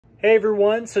Hey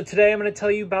everyone, so today I'm going to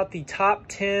tell you about the top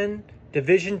 10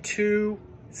 Division II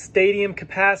stadium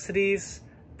capacities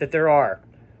that there are.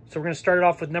 So we're going to start it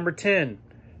off with number 10,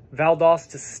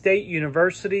 Valdosta State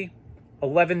University,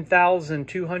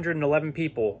 11,211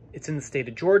 people. It's in the state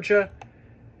of Georgia.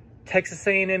 Texas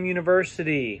A&M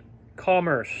University,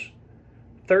 Commerce,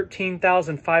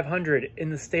 13,500 in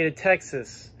the state of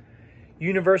Texas.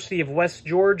 University of West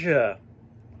Georgia,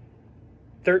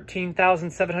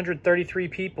 13,733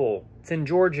 people. It's in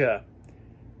Georgia.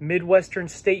 Midwestern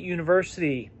State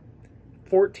University,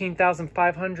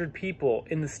 14,500 people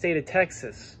in the state of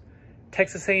Texas.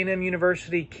 Texas A&M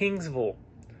University, Kingsville,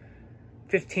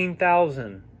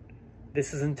 15,000.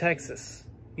 This is in Texas.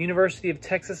 University of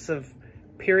Texas of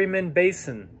Perryman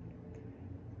Basin,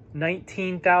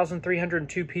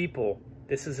 19,302 people.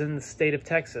 This is in the state of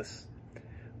Texas.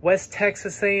 West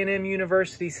Texas A&M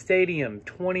University Stadium,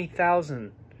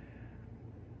 20,000.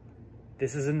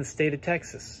 This is in the state of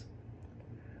Texas.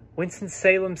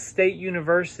 Winston-Salem State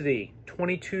University,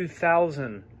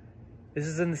 22,000. This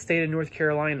is in the state of North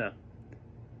Carolina.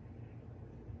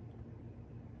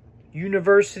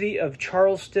 University of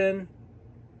Charleston,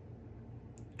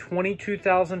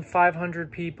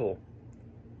 22,500 people.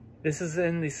 This is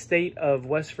in the state of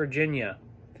West Virginia.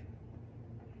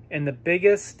 And the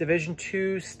biggest Division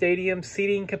II stadium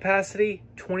seating capacity,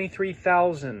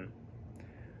 23,000.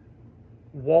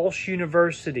 Walsh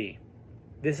University.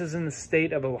 This is in the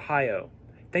state of Ohio.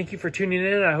 Thank you for tuning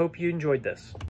in. I hope you enjoyed this.